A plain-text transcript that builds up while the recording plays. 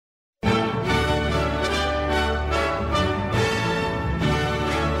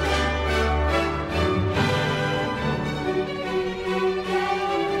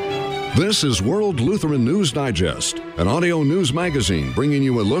This is World Lutheran News Digest, an audio news magazine bringing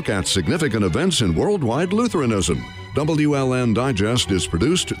you a look at significant events in worldwide Lutheranism. WLN Digest is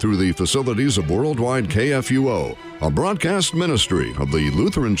produced through the facilities of Worldwide KFUO, a broadcast ministry of the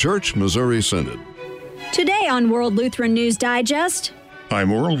Lutheran Church Missouri Synod. Today on World Lutheran News Digest,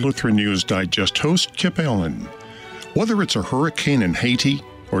 I'm World Lutheran News Digest host Kip Allen. Whether it's a hurricane in Haiti,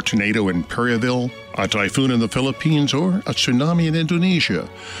 or tornado in Perryville, a typhoon in the Philippines, or a tsunami in Indonesia,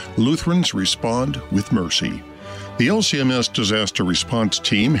 Lutherans respond with mercy. The LCMS Disaster Response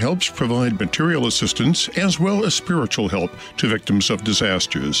Team helps provide material assistance as well as spiritual help to victims of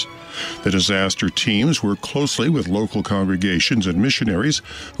disasters. The disaster teams work closely with local congregations and missionaries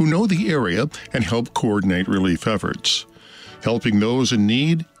who know the area and help coordinate relief efforts. Helping those in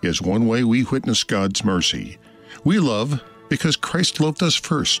need is one way we witness God's mercy. We love because Christ loved us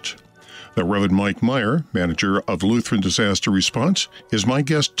first. The Reverend Mike Meyer, manager of Lutheran Disaster Response, is my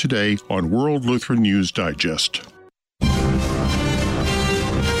guest today on World Lutheran News Digest.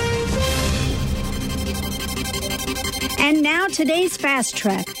 and now today's Fast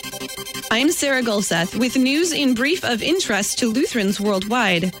Track. I'm Sarah Gulseth with news in brief of interest to Lutherans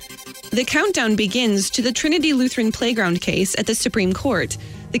worldwide. The countdown begins to the Trinity Lutheran Playground case at the Supreme Court.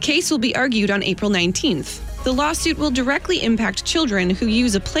 The case will be argued on April 19th. The lawsuit will directly impact children who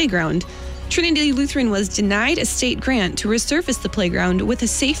use a playground. Trinity Lutheran was denied a state grant to resurface the playground with a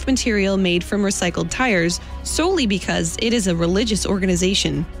safe material made from recycled tires solely because it is a religious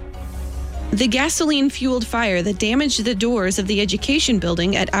organization. The gasoline-fueled fire that damaged the doors of the education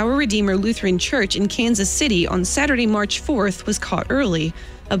building at Our Redeemer Lutheran Church in Kansas City on Saturday, March 4th was caught early.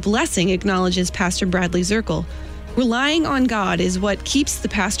 A blessing, acknowledges Pastor Bradley Zirkle. Relying on God is what keeps the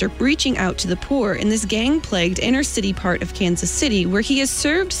pastor reaching out to the poor in this gang-plagued inner-city part of Kansas City, where he has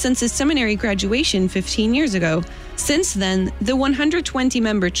served since his seminary graduation 15 years ago. Since then, the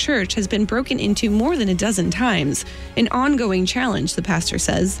 120-member church has been broken into more than a dozen times, an ongoing challenge, the pastor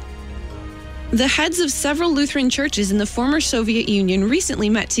says. The heads of several Lutheran churches in the former Soviet Union recently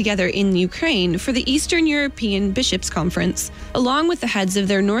met together in Ukraine for the Eastern European Bishops' Conference, along with the heads of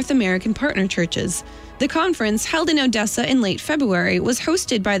their North American partner churches. The conference, held in Odessa in late February, was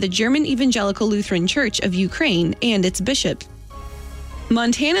hosted by the German Evangelical Lutheran Church of Ukraine and its bishop.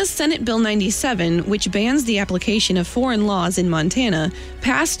 Montana's Senate Bill 97, which bans the application of foreign laws in Montana,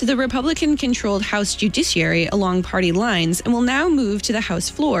 passed the Republican-controlled House Judiciary along party lines and will now move to the House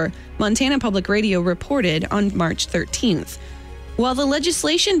floor, Montana Public Radio reported on March 13th. While the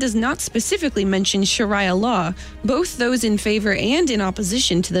legislation does not specifically mention Sharia law, both those in favor and in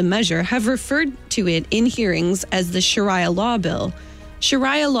opposition to the measure have referred to it in hearings as the Sharia law bill.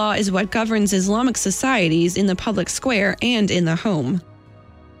 Sharia law is what governs Islamic societies in the public square and in the home.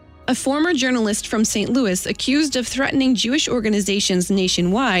 A former journalist from St. Louis accused of threatening Jewish organizations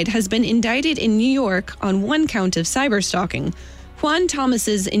nationwide has been indicted in New York on one count of cyberstalking. Juan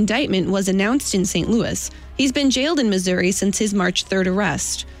Thomas's indictment was announced in St. Louis. He's been jailed in Missouri since his March 3rd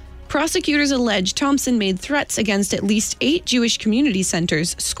arrest. Prosecutors allege Thompson made threats against at least 8 Jewish community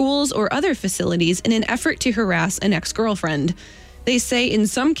centers, schools, or other facilities in an effort to harass an ex-girlfriend. They say in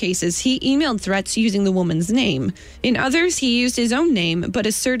some cases he emailed threats using the woman's name. In others, he used his own name, but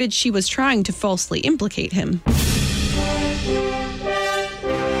asserted she was trying to falsely implicate him.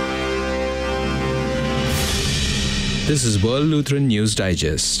 This is World Lutheran News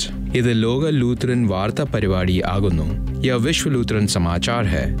Digest. ഇത് ലോക ലൂത്രൻ വാർത്താ പരിപാടി ആകുന്നു. यह विश्व Lutheran समाचार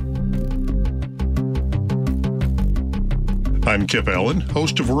है. I'm Kip Allen,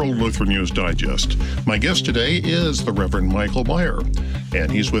 host of World Lutheran News Digest. My guest today is the Reverend Michael Meyer, and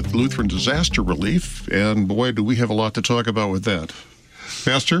he's with Lutheran Disaster Relief, and boy, do we have a lot to talk about with that.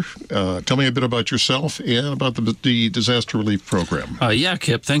 Pastor, tell me a bit about yourself and about the disaster relief program. Yeah,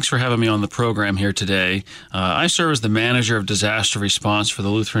 Kip, thanks for having me on the program here today. I serve as the manager of disaster response for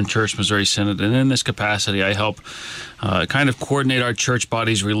the Lutheran Church Missouri Synod, and in this capacity, I help kind of coordinate our church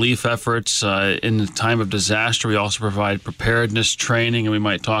body's relief efforts in the time of disaster. We also provide preparedness training, and we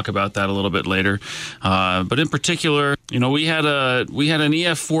might talk about that a little bit later. But in particular, you know, we had an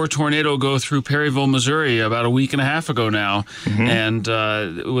EF4 tornado go through Perryville, Missouri about a week and a half ago now, and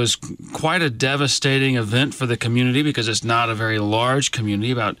it was quite a devastating event for the community because it's not a very large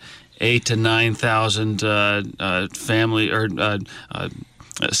community, about 8,000 to 9,000 family or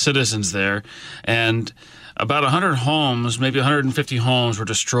citizens there, and about 100 homes, maybe 150 homes, were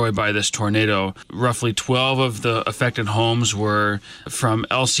destroyed by this tornado. Roughly 12 of the affected homes were from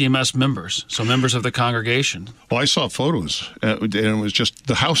LCMS members, so members of the congregation. Well, I saw photos, and it was just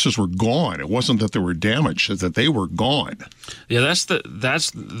the houses were gone. It wasn't that they were damaged; it's that they were gone. Yeah, that's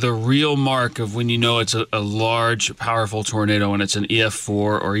the real mark of when you know it's a large, powerful tornado, and it's an EF4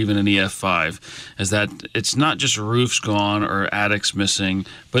 or even an EF5, is that it's not just roofs gone or attics missing,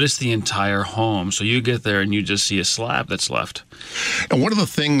 but it's the entire home. So you get there and you just see a slab that's left. And one of the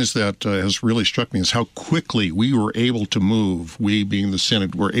things that has really struck me is how quickly we were able to move, we being the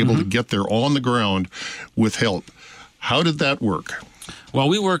Synod, were able to get there on the ground with help. How did that work? Well,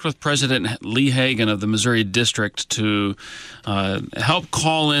 we worked with President Lee Hagan of the Missouri District to help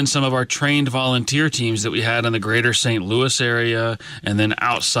call in some of our trained volunteer teams that we had in the greater St. Louis area and then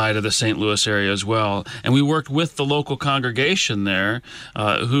outside of the St. Louis area as well. And we worked with the local congregation there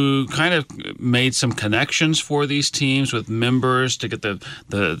who kind of made some connections for these teams with members to get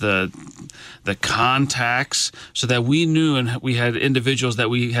the contacts so that we knew and we had individuals that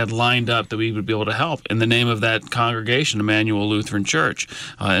we had lined up that we would be able to help in the name of that congregation, Emmanuel Lutheran Church.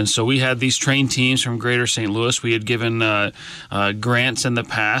 And so we had these trained teams from Greater St. Louis. We had given grants in the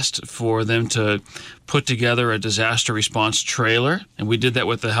past for them to put together a disaster response trailer, and we did that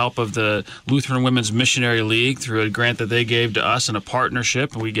with the help of the Lutheran Women's Missionary League through a grant that they gave to us in a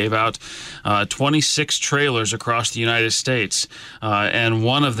partnership, and we gave out 26 trailers across the United States, and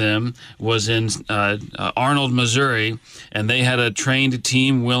one of them was in Arnold, Missouri, and they had a trained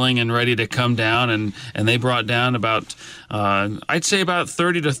team willing and ready to come down, and they brought down about I'd say about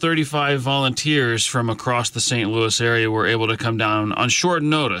 30 to 35 volunteers from across the St. Louis area were able to come down on short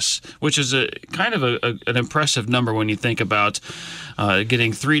notice, which is a kind of an impressive number when you think about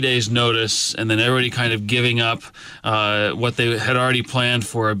getting 3 days notice and then everybody kind of giving up what they had already planned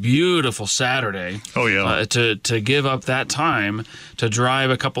for a beautiful Saturday. Oh, yeah. To give up that time to drive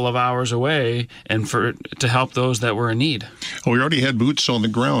a couple of hours away and to help those that were in need. Well, we already had boots on the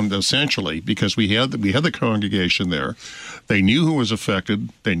ground, essentially, because we had the congregation there. They knew who was affected.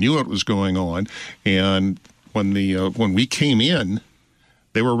 They knew what was going on. And when we came in,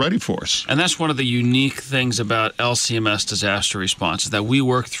 they were ready for us. And that's one of the unique things about LCMS disaster response, is that we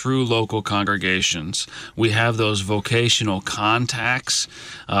work through local congregations. We have those vocational contacts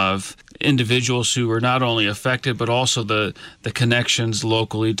of individuals who are not only affected, but also the connections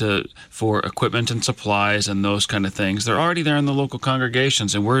locally for equipment and supplies and those kind of things. They're already there in the local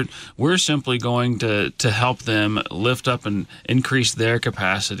congregations, and we're simply going to help them lift up and increase their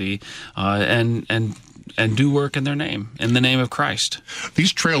capacity and do work in their name, in the name of Christ.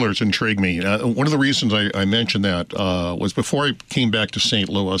 These trailers intrigue me. One of the reasons I mentioned that was before I came back to St.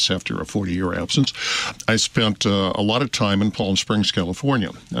 Louis after a 40-year absence, I spent a lot of time in Palm Springs, California,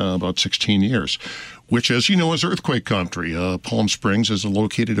 about 16 years, which, as you know, is earthquake country. Palm Springs is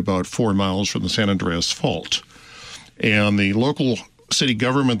located about 4 miles from the San Andreas Fault. And the local city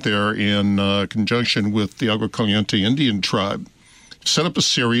government there, in conjunction with the Agua Caliente Indian tribe, set up a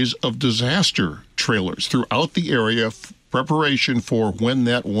series of disaster trailers throughout the area, preparation for when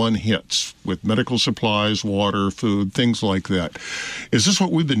that one hits, with medical supplies, water, food, things like that. Is this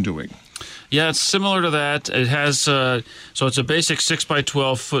what we've been doing? Yeah, it's similar to that. It has so it's a basic 6 by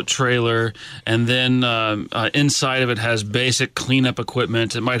 12 foot trailer, and then inside of it has basic cleanup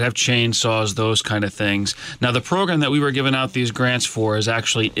equipment. It might have chainsaws, those kind of things. Now, the program that we were giving out these grants for is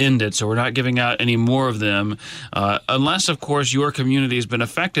actually ended, so we're not giving out any more of them, unless, of course, your community has been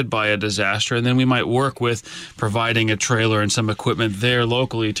affected by a disaster, and then we might work with providing a trailer and some equipment there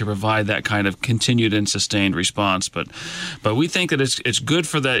locally to provide that kind of continued and sustained response. But we think that it's good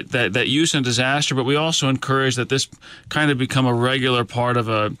for that use in disaster, but we also encourage that this kind of become a regular part of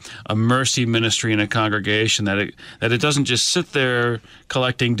a mercy ministry in a congregation, that it doesn't just sit there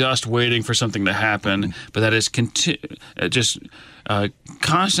collecting dust waiting for something to happen, but that it's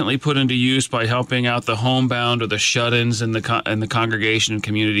constantly put into use by helping out the homebound or the shut-ins in the congregation and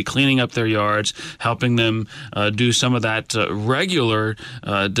community, cleaning up their yards, helping them do some of that regular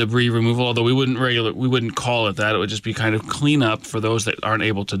debris removal. Although we wouldn't call it that. It would just be kind of cleanup for those that aren't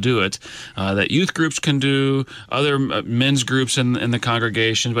able to do it. That youth groups can do, other men's groups in the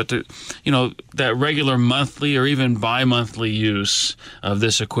congregation, but that regular monthly or even bi-monthly use of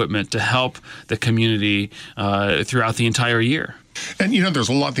this equipment to help the community throughout the entire year. And, there's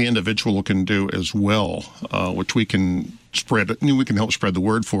a lot the individual can do as well, which we can spread it. We can help spread the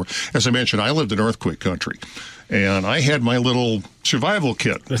word for. As I mentioned, I lived in earthquake country, and I had my little survival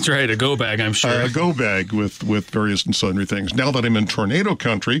kit. That's right, a go bag, I'm sure. A go bag with various and sundry things. Now that I'm in tornado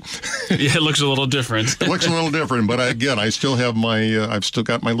country, yeah, it looks a little different. It looks a little different, but I still have I've still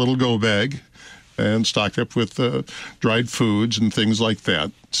got my little go bag, and stocked up with dried foods and things like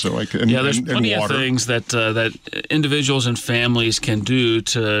that. So I can, there's and plenty water. of things that individuals and families can do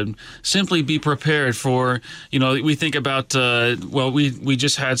to simply be prepared for. We think about we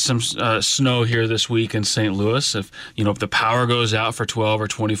just had some snow here this week in St. Louis. If the power goes out for 12 or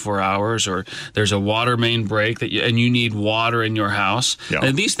 24 hours, or there's a water main break and you need water in your house,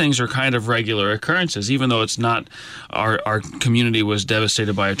 and these things are kind of regular occurrences. Even though it's not our community was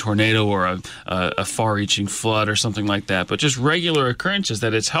devastated by a tornado or a far-reaching flood or something like that, but just regular occurrences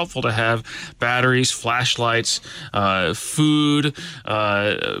that it's helpful to have batteries, flashlights, food,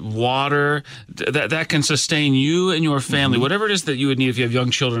 water that can sustain you and your family. Whatever it is that you would need. If you have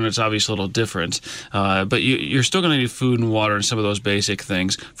young children, it's obviously a little different. But you're still going to need food and water and some of those basic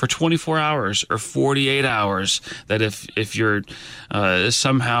things for 24 hours or 48 hours. That if you're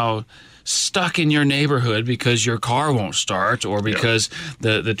somehow stuck in your neighborhood because your car won't start or because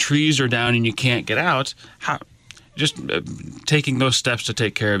the trees are down and you can't get out, just taking those steps to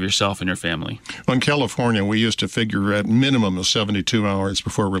take care of yourself and your family. Well, in California, we used to figure at minimum of 72 hours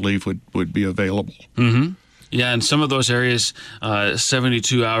before relief would be available. Mm-hmm. Yeah, in some of those areas,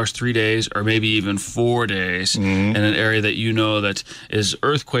 72 hours, 3 days, or maybe even 4 days in an area that that is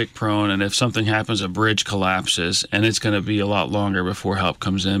earthquake prone, and if something happens, a bridge collapses, and it's going to be a lot longer before help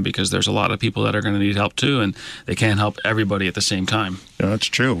comes in because there's a lot of people that are going to need help too, and they can't help everybody at the same time. Yeah, that's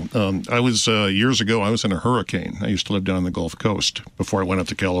true. I was, years ago, I was in a hurricane. I used to live down on the Gulf Coast before I went up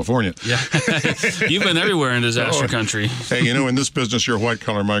to California. Yeah, you've been everywhere in disaster country. Hey, in this business, you're a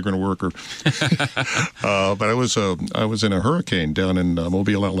white-collar migrant worker. But I was in a hurricane down in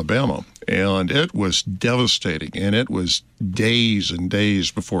Mobile, Alabama, and it was devastating. And it was days and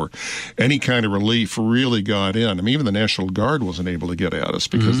days before any kind of relief really got in. I mean, even the National Guard wasn't able to get at us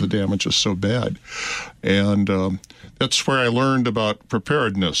because the damage was so bad. And that's where I learned about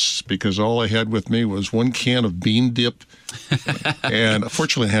preparedness, because all I had with me was one can of bean dip, and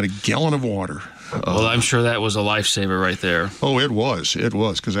fortunately I had a gallon of water. Well, I'm sure that was a lifesaver right there. Oh, it was,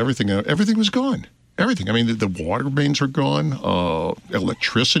 because everything was gone. Everything. I mean, the water mains were gone.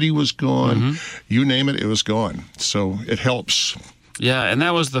 Electricity was gone. You name it, it was gone. So it helps. Yeah, and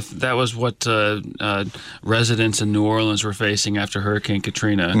that was what residents in New Orleans were facing after Hurricane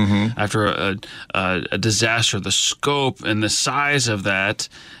Katrina, after a disaster. The scope and the size of that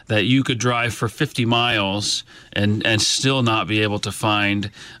you could drive for 50 miles and still not be able to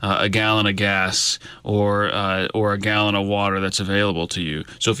find a gallon of gas or a gallon of water that's available to you.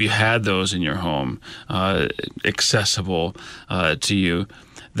 So if you had those in your home, accessible to you,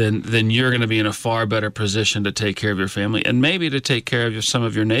 then you're going to be in a far better position to take care of your family and maybe to take care of some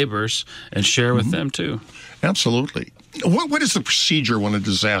of your neighbors and share with them too. Absolutely. What is the procedure when a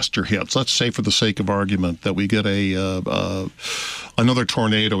disaster hits? Let's say, for the sake of argument, that we get another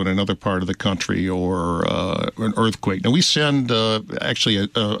tornado in another part of the country or an earthquake. Now, we send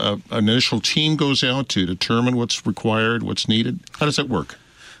an initial team goes out to determine what's required, what's needed. How does that work?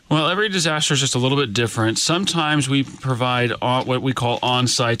 Well, every disaster is just a little bit different. Sometimes we provide what we call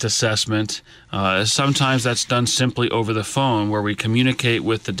on-site assessment. Sometimes that's done simply over the phone, where we communicate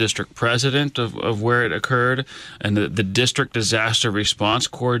with the district president of where it occurred and the district disaster response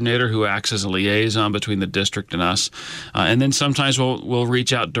coordinator, who acts as a liaison between the district and us. And then sometimes we'll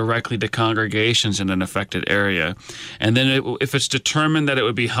reach out directly to congregations in an affected area. And then if it's determined that it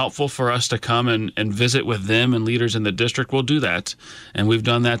would be helpful for us to come and visit with them and leaders in the district, we'll do that. And we've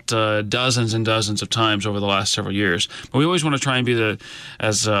done that dozens and dozens of times over the last several years. But we always want to try and be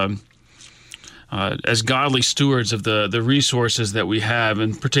as godly stewards of the resources that we have,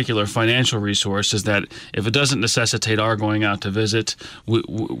 in particular financial resources, that if it doesn't necessitate our going out to visit,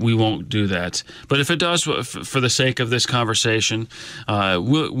 we won't do that. But if it does, for the sake of this conversation,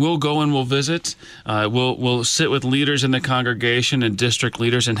 we'll go and we'll visit. We'll sit with leaders in the congregation and district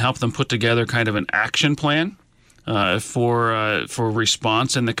leaders and help them put together kind of an action plan for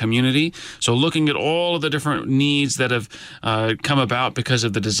response in the community. So looking at all of the different needs that have come about because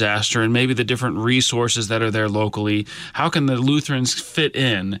of the disaster, and maybe the different resources that are there locally. How can the Lutherans fit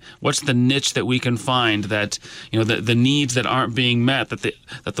in? What's the niche that we can find that, the needs that aren't being met, that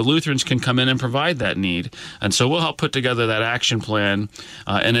the Lutherans can come in and provide that need? And so we'll help put together that action plan.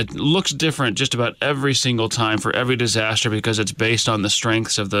 And it looks different just about every single time for every disaster, because it's based on the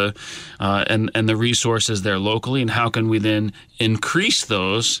strengths of the and the resources there locally. And how can we then increase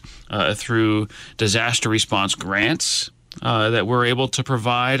those through disaster response grants, that we're able to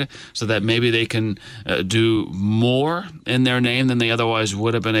provide so that maybe they can do more in their name than they otherwise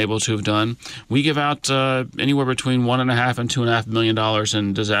would have been able to have done. We give out anywhere between $1.5 and $2.5 million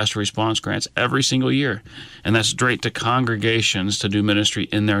in disaster response grants every single year, and that's straight to congregations to do ministry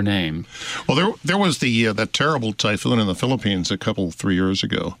in their name. Well, there was that terrible typhoon in the Philippines 3 years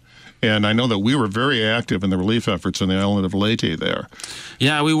ago. And I know that we were very active in the relief efforts on the island of Leyte there.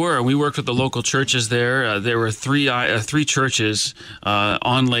 Yeah, we were. We worked with the local churches there. There were three churches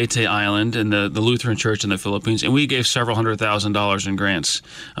on Leyte Island, and the Lutheran Church in the Philippines, and we gave several $100,000 in grants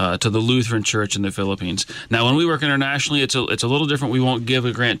to the Lutheran Church in the Philippines. Now, when we work internationally, it's a little different. We won't give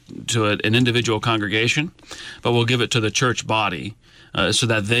a grant to an individual congregation, but we'll give it to the church body. So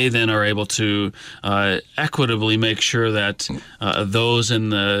that they then are able to equitably make sure that those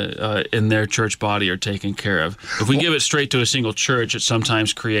in their church body are taken care of. If we give it straight to a single church, it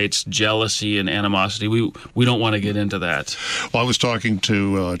sometimes creates jealousy and animosity. We don't want to get into that. Well, I was talking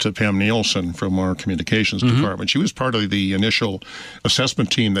to Pam Nielsen from our communications department. She was part of the initial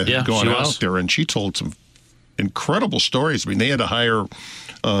assessment team that had gone out there, and she told some incredible stories. I mean, they had to hire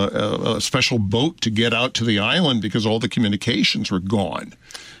a special boat to get out to the island because all the communications were gone.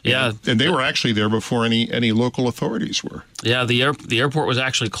 Yeah, and they were actually there before any local authorities were. Yeah, the airport was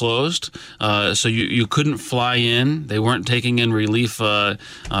actually closed, so you couldn't fly in. They weren't taking in relief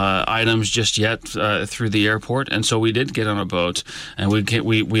items just yet through the airport, and so we did get on a boat, and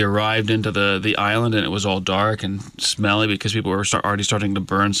we arrived into the island, and it was all dark and smelly because people were already starting to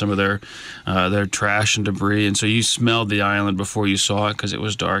burn some of their trash and debris, and so you smelled the island before you saw it because it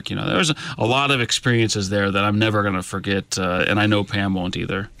was dark. You know, there was a lot of experiences there that I'm never going to forget, and I know Pam won't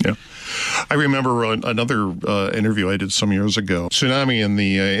either. Yeah. I remember another interview I did some years ago, tsunami in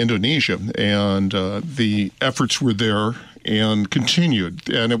the Indonesia, and the efforts were there and continued.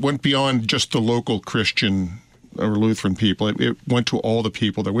 And it went beyond just the local Christian or Lutheran people. It went to all the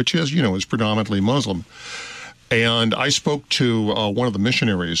people there, which is predominantly Muslim. And I spoke to one of the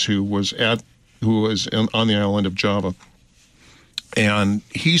missionaries who was on the island of Java. And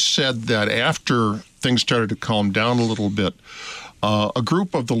he said that after things started to calm down a little bit, a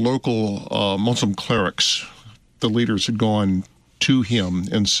group of the local Muslim clerics, the leaders, had gone to him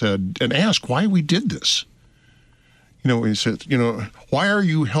and asked why we did this. He said, why are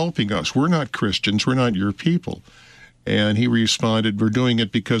you helping us? We're not Christians. We're not your people. And he responded, we're doing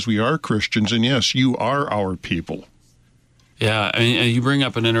it because we are Christians, and yes, you are our people. Yeah, I mean, you bring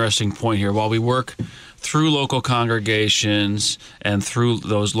up an interesting point here. While we work through local congregations and through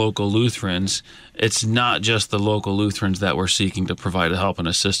those local Lutherans, it's not just the local Lutherans that we're seeking to provide help and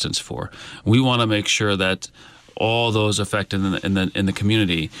assistance for. We want to make sure that all those affected in the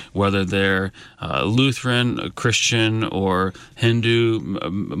community, whether they're Lutheran, Christian, or Hindu,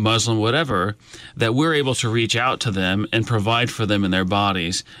 Muslim, whatever, that we're able to reach out to them and provide for them in their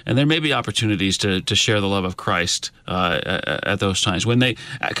bodies. And there may be opportunities to share the love of Christ at those times. When they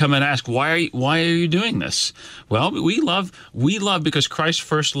come and ask, why are you doing this? Well, we love because Christ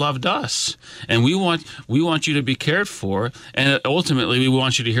first loved us, and we want you to be cared for, and ultimately we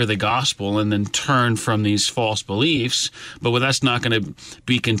want you to hear the gospel and then turn from these false beliefs, but that's not going to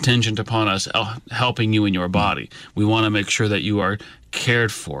be contingent upon us helping you in your body. We want to make sure that you are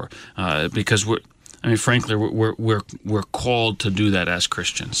cared for because frankly, we're called to do that as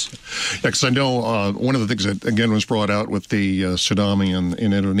Christians. Yeah, because I know one of the things that, again, was brought out with the tsunami in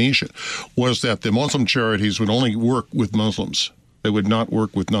Indonesia was that the Muslim charities would only work with Muslims. They would not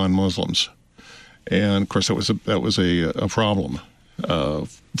work with non-Muslims. And, of course, that was a problem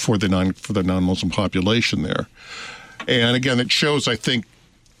for the non-Muslim population there. And, again, it shows, I think,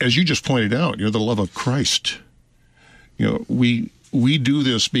 as you just pointed out, the love of Christ. We do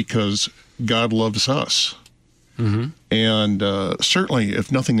this because God loves us. Mm-hmm. And certainly,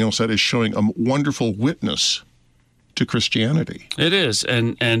 if nothing else, that is showing a wonderful witness to Christianity. It is.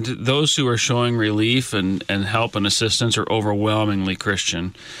 And those who are showing relief and help and assistance are overwhelmingly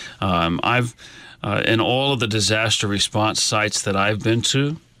Christian. I've in all of the disaster response sites that I've been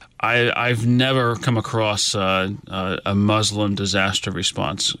to, I've never come across a Muslim disaster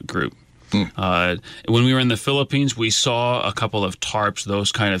response group. When we were in the Philippines, we saw a couple of tarps,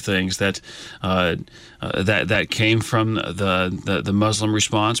 those kind of things that came from the Muslim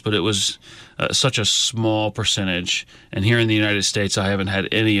response, but it was such a small percentage. And here in the United States, I haven't had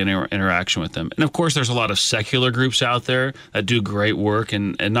any interaction with them. And of course, there's a lot of secular groups out there that do great work,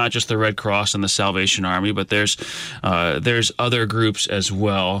 and not just the Red Cross and the Salvation Army, but there's other groups as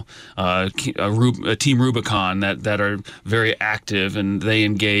well. Team Rubicon that are very active, and they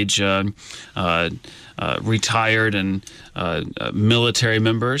engage retired and military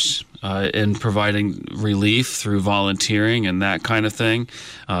members in providing relief through volunteering and that kind of thing.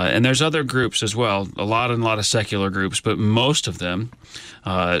 And there's other groups as well, a lot of secular groups, but most of them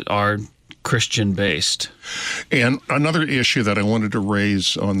are Christian-based. And another issue that I wanted to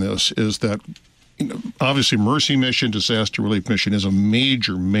raise on this is that, obviously, Mercy Mission, Disaster Relief Mission is a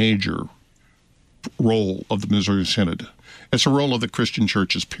major role of the Missouri Synod. It's a role of the Christian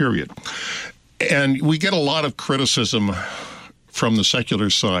churches, period. And we get a lot of criticism from the secular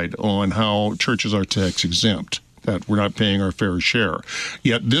side on how churches are tax exempt, that we're not paying our fair share.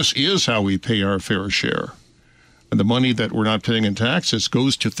 Yet this is how we pay our fair share. And the money that we're not paying in taxes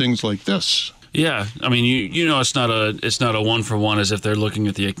goes to things like this. Yeah, I mean, you know, it's not a one for one, as if they're looking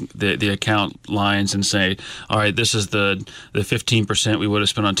at the account lines and say, all right, this is the 15% we would have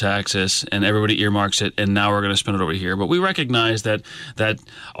spent on taxes, and everybody earmarks it, and now we're going to spend it over here. But we recognize that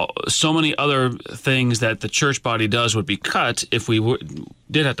so many other things that the church body does would be cut if we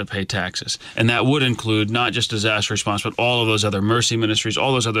did have to pay taxes, and that would include not just disaster response, but all of those other mercy ministries,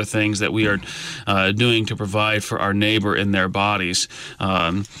 all those other things that we are doing to provide for our neighbor in their bodies.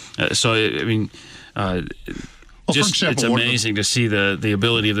 So, I mean. It's amazing to see the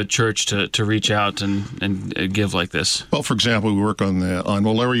ability of the church to reach out and give like this. Well, for example, we work on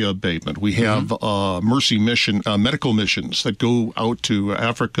malaria abatement. We have Mercy Mission, medical missions that go out to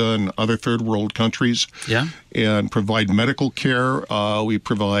Africa and other third world countries. Yeah. And provide medical care. We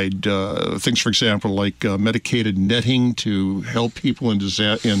provide things, for example, like medicated netting to help people in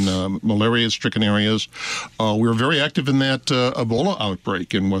malaria-stricken areas. We were very active in that Ebola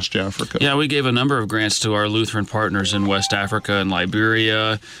outbreak in West Africa. Yeah, we gave a number of grants to our Lutheran partners in West Africa and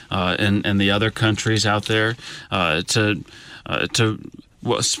Liberia and the other countries out there to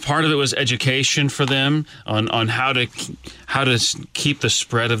part of it was education for them on how to keep the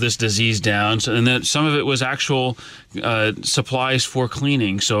spread of this disease down, and then some of it was actual supplies for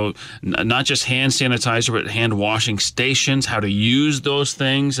cleaning. So not just hand sanitizer, but hand washing stations, how to use those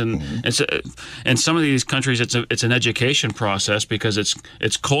things, and in some of these countries it's an education process because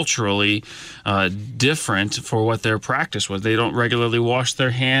it's culturally different for what their practice was. They don't regularly wash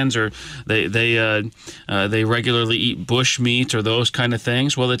their hands, or they regularly eat bush meat or those kind of things.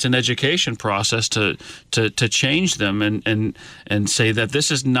 Well, it's an education process to change them and say that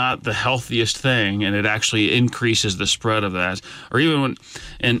this is not the healthiest thing, and it actually increases the spread of that. Or even when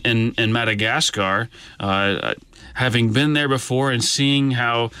in Madagascar, having been there before and seeing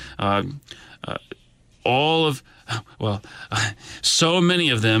how so many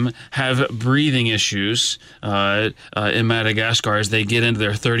of them have breathing issues in Madagascar as they get into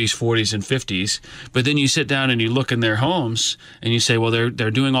their 30s, 40s, and 50s. But then you sit down and you look in their homes and you say, well,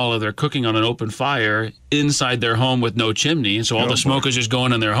 they're doing all of their cooking on an open fire inside their home with no chimney, and so all the smoke is just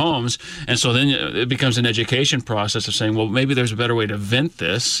going in their homes. And so then it becomes an education process of saying, well, maybe there's a better way to vent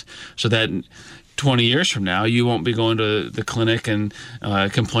this so that 20 years from now, you won't be going to the clinic and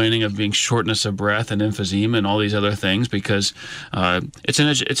complaining of being shortness of breath and emphysema and all these other things, because it's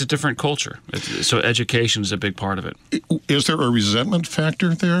a different culture. So education is a big part of it. Is there a resentment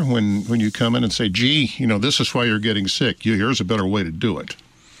factor there when you come in and say, gee, this is why you're getting sick. Here's a better way to do it?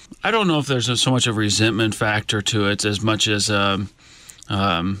 I don't know if there's so much of a resentment factor to it as much as almost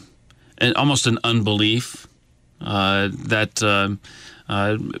an unbelief that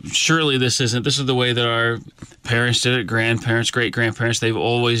surely this is the way that our parents did it, grandparents, great-grandparents, they've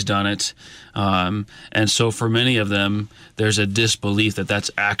always done it. And so for many of them, there's a disbelief that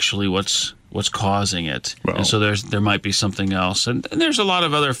that's actually what's causing it. Well, and so there might be something else. And there's a lot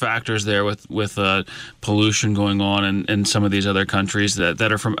of other factors there with pollution going on in some of these other countries that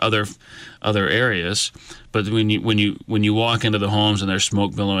are from other areas. But when you walk into the homes and there's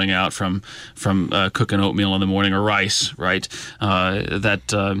smoke billowing out from cooking oatmeal in the morning or rice, right? That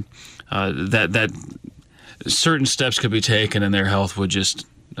certain steps could be taken and their health would just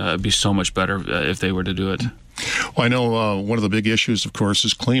be so much better if they were to do it. Well, I know one of the big issues, of course,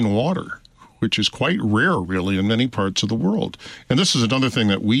 is clean water, which is quite rare, really, in many parts of the world. And this is another thing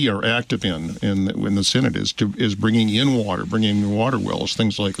that we are active in the Synod is bringing in water wells,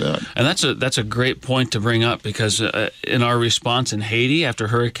 things like that. And that's a great point to bring up, because in our response in Haiti after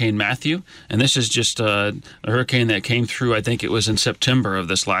Hurricane Matthew, and this is just a hurricane that came through, I think it was in September of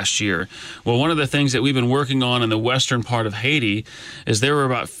this last year. Well, one of the things that we've been working on in the western part of Haiti is there were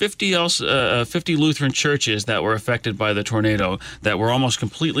about 50 Lutheran churches that were affected by the tornado that were almost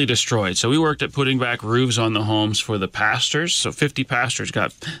completely destroyed. So we worked worked at putting back roofs on the homes for the pastors. So 50 pastors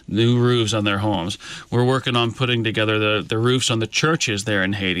got new roofs on their homes. We're working on putting together the roofs on the churches there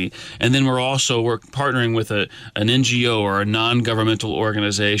in Haiti. And then we're partnering with an NGO or a non-governmental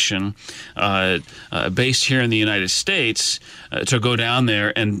organization based here in the United States to go down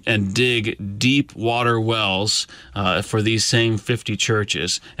there and dig deep water wells for these same 50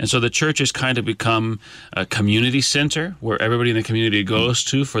 churches. And so the churches kind of become a community center where everybody in the community goes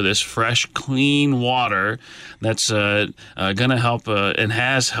to for this fresh, clean water that's going to help and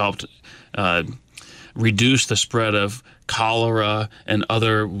has helped reduce the spread of cholera and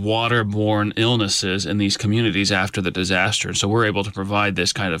other waterborne illnesses in these communities after the disaster. And so we're able to provide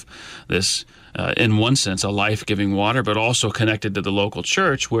this kind of in one sense, a life-giving water, but also connected to the local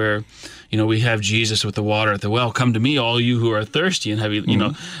church where, we have Jesus with the water at the well. Come to me, all you who are thirsty and heavy,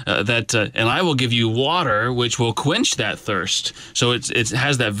 and I will give you water which will quench that thirst. So it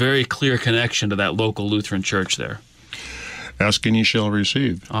has that very clear connection to that local Lutheran church there. Ask and ye shall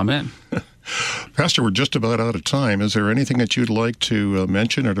receive. Amen. Pastor, we're just about out of time. Is there anything that you'd like to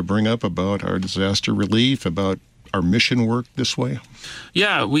mention or to bring up about our disaster relief, about our mission work this way?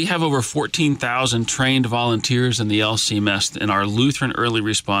 Yeah, we have over 14,000 trained volunteers in the LCMS in our Lutheran Early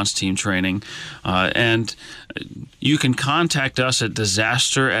Response Team training. And you can contact us at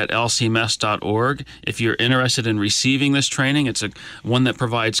disaster@lcms.org if you're interested in receiving this training. It's one that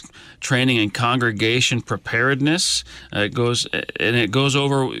provides training in congregation preparedness. It goes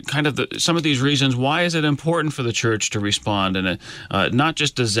over kind of some of these reasons. Why is it important for the church to respond in not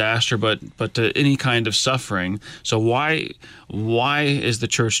just disaster, but to any kind of suffering? So why is the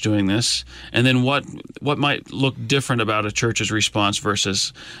church doing this? And then what might look different about a church's response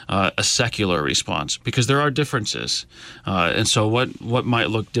versus a secular response? Because there are differences. And so what might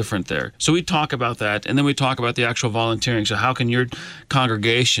look different there? So we talk about that, and then we talk about the actual volunteering. So how can your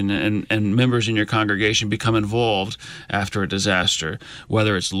congregation and members in your congregation become involved after a disaster,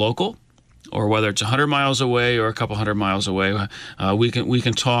 whether it's local or whether it's 100 miles away or a couple hundred miles away? We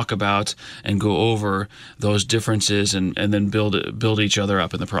can talk about and go over those differences and then build each other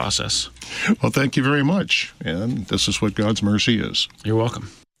up in the process. Well, thank you very much. And this is what God's mercy is. You're welcome.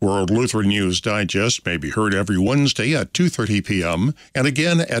 World Lutheran News Digest may be heard every Wednesday at 2:30 p.m. and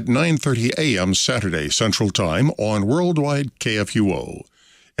again at 9:30 a.m. Saturday Central Time on Worldwide KFUO.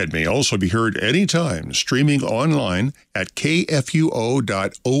 It may also be heard anytime streaming online at kfuo.org.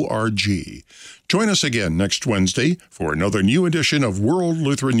 Join us again next Wednesday for another new edition of World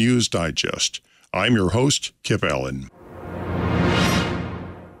Lutheran News Digest. I'm your host, Kip Allen.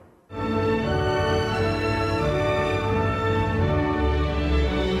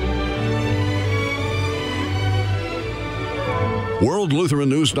 World Lutheran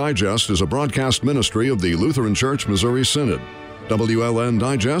News Digest is a broadcast ministry of the Lutheran Church Missouri Synod. WLN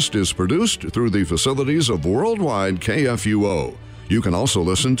Digest is produced through the facilities of Worldwide KFUO. You can also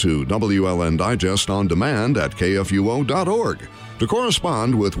listen to WLN Digest on demand at kfuo.org. To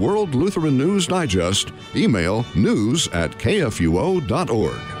correspond with World Lutheran News Digest, email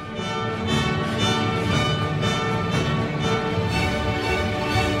news@kfuo.org.